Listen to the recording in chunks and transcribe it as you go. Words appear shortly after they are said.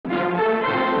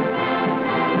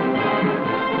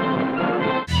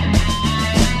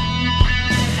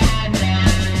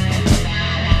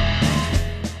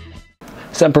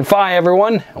Semper Fi,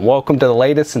 everyone, and welcome to the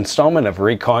latest installment of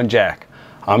Recon Jack.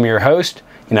 I'm your host,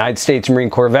 United States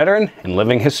Marine Corps veteran and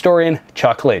living historian,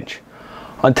 Chuck Lynch.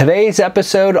 On today's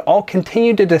episode, I'll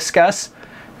continue to discuss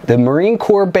the Marine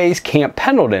Corps base Camp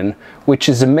Pendleton, which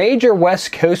is a major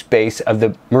West Coast base of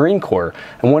the Marine Corps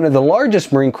and one of the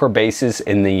largest Marine Corps bases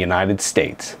in the United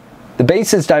States. The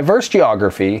base's diverse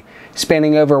geography,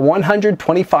 spanning over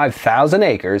 125,000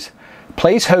 acres,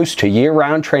 plays host to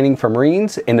year-round training for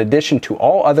Marines in addition to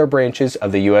all other branches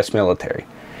of the U.S. military.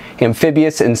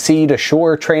 Amphibious and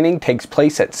sea-to-shore training takes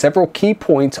place at several key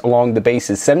points along the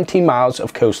base's 17 miles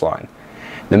of coastline.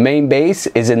 The main base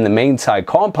is in the main side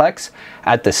complex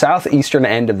at the southeastern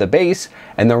end of the base,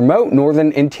 and the remote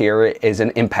northern interior is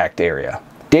an impact area.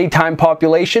 Daytime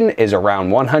population is around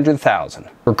 100,000.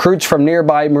 Recruits from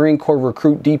nearby Marine Corps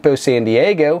Recruit Depot San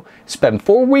Diego spend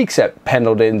 4 weeks at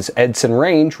Pendleton's Edson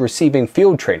Range receiving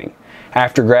field training.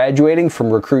 After graduating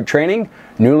from recruit training,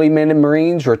 newly minted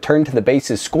Marines return to the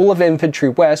base's School of Infantry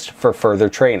West for further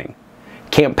training.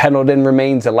 Camp Pendleton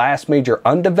remains the last major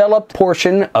undeveloped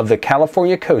portion of the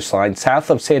California coastline south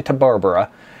of Santa Barbara,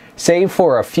 save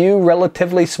for a few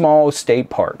relatively small state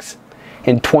parks.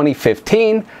 In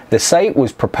 2015, the site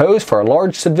was proposed for a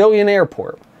large civilian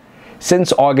airport.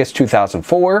 Since August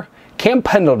 2004, Camp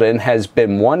Pendleton has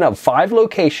been one of 5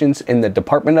 locations in the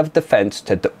Department of Defense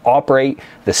to operate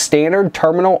the Standard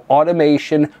Terminal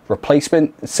Automation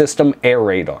Replacement System air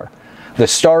radar. The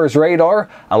STARS radar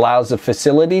allows the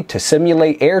facility to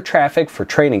simulate air traffic for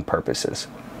training purposes.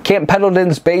 Camp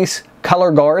Pendleton's base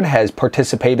Color Guard has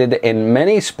participated in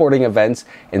many sporting events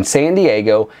in San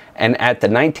Diego and at the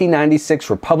 1996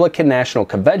 Republican National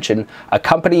Convention,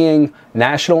 accompanying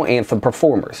national anthem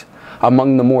performers.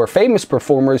 Among the more famous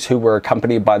performers who were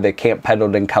accompanied by the Camp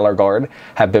Pendleton Color Guard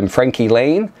have been Frankie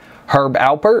Lane, Herb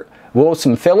Alpert,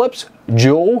 Wilson Phillips,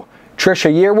 Jewel,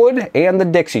 Trisha Yearwood, and the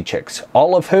Dixie Chicks,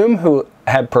 all of whom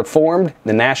had performed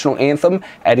the national anthem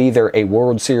at either a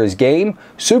World Series game,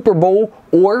 Super Bowl,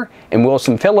 or, in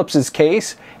Wilson Phillips'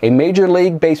 case, a Major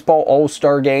League Baseball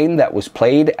All-Star game that was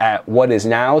played at what is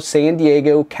now San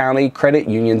Diego County Credit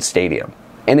Union Stadium.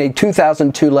 In a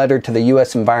 2002 letter to the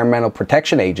U.S. Environmental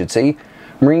Protection Agency,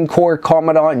 Marine Corps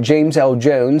Commandant James L.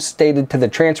 Jones stated to the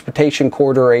Transportation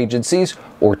Corridor Agencies,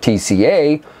 or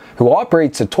TCA, who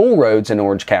operates the toll roads in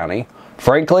Orange County,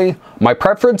 "Frankly, my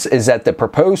preference is that the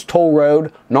proposed toll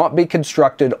road not be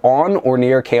constructed on or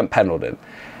near Camp Pendleton.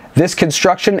 This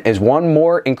construction is one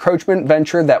more encroachment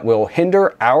venture that will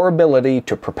hinder our ability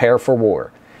to prepare for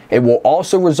war. It will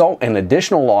also result in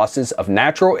additional losses of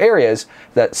natural areas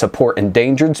that support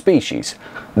endangered species,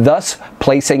 thus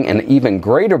placing an even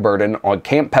greater burden on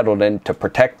Camp Pendleton to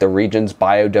protect the region's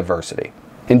biodiversity."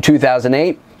 In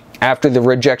 2008, after the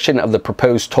rejection of the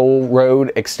proposed toll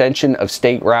road extension of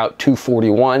State Route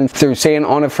 241 through San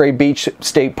Onofre Beach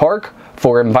State Park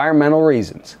for environmental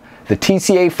reasons, the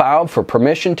TCA filed for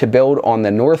permission to build on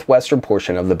the northwestern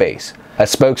portion of the base. A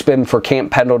spokesman for Camp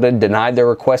Pendleton denied their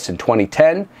request in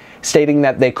 2010, stating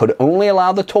that they could only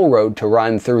allow the toll road to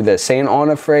run through the San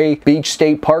Onofre Beach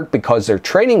State Park because their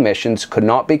training missions could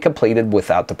not be completed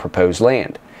without the proposed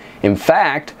land. In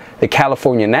fact, the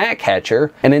California gnatcatcher,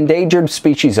 an endangered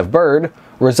species of bird,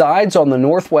 resides on the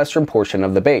northwestern portion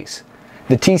of the base.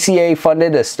 The TCA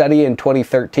funded a study in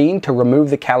 2013 to remove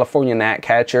the California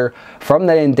gnatcatcher from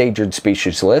the endangered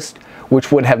species list,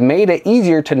 which would have made it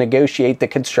easier to negotiate the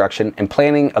construction and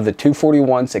planning of the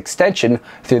 241's extension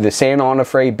through the San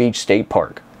Onofre Beach State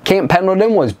Park. Camp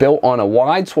Pendleton was built on a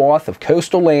wide swath of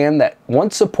coastal land that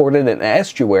once supported an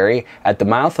estuary at the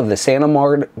mouth of the Santa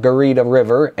Margarita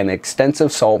River and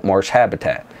extensive salt marsh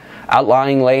habitat.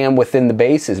 Outlying land within the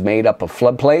base is made up of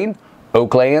floodplain,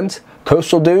 oaklands,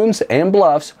 coastal dunes and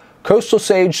bluffs, coastal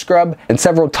sage scrub, and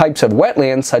several types of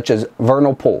wetlands such as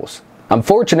vernal pools.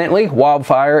 Unfortunately,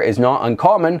 wildfire is not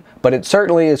uncommon, but it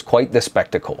certainly is quite the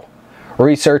spectacle.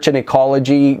 Research in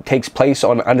ecology takes place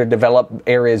on underdeveloped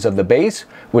areas of the base,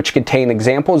 which contain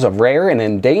examples of rare and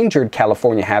endangered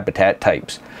California habitat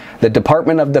types. The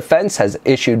Department of Defense has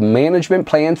issued management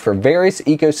plans for various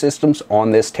ecosystems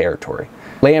on this territory.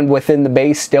 Land within the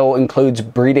base still includes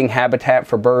breeding habitat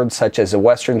for birds such as the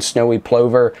western snowy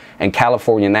plover and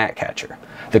California gnatcatcher.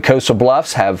 The coastal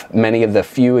bluffs have many of the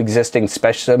few existing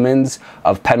specimens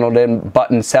of Pendleton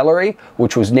button celery,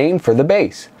 which was named for the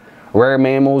base. Rare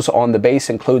mammals on the base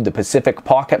include the Pacific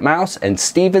pocket mouse and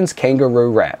Stevens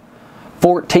kangaroo rat.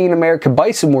 14 American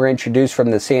bison were introduced from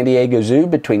the San Diego Zoo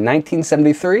between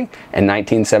 1973 and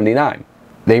 1979.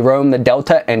 They roam the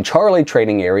Delta and Charlie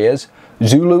training areas,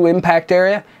 Zulu impact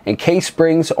area, and Case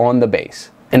Springs on the base.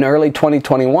 In early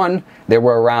 2021, there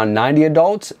were around 90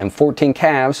 adults and 14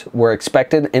 calves were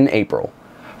expected in April.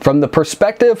 From the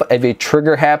perspective of a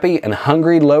trigger-happy and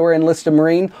hungry lower enlisted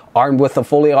Marine armed with a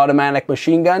fully automatic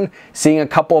machine gun, seeing a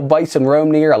couple of bison roam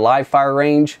near a live fire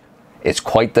range is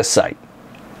quite the sight.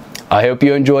 I hope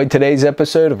you enjoyed today's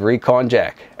episode of Recon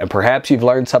Jack, and perhaps you've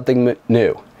learned something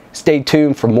new. Stay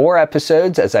tuned for more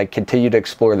episodes as I continue to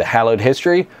explore the hallowed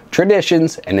history,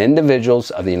 traditions, and individuals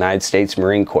of the United States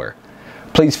Marine Corps.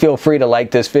 Please feel free to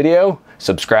like this video,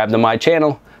 subscribe to my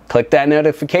channel, click that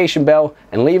notification bell,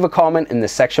 and leave a comment in the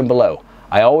section below.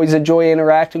 I always enjoy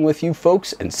interacting with you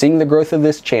folks and seeing the growth of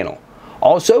this channel.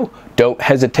 Also, don't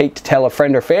hesitate to tell a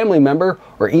friend or family member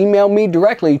or email me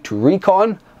directly to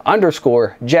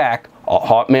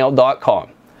recon_jack@hotmail.com.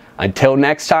 Until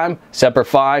next time, Semper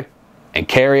Fi and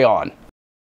carry on.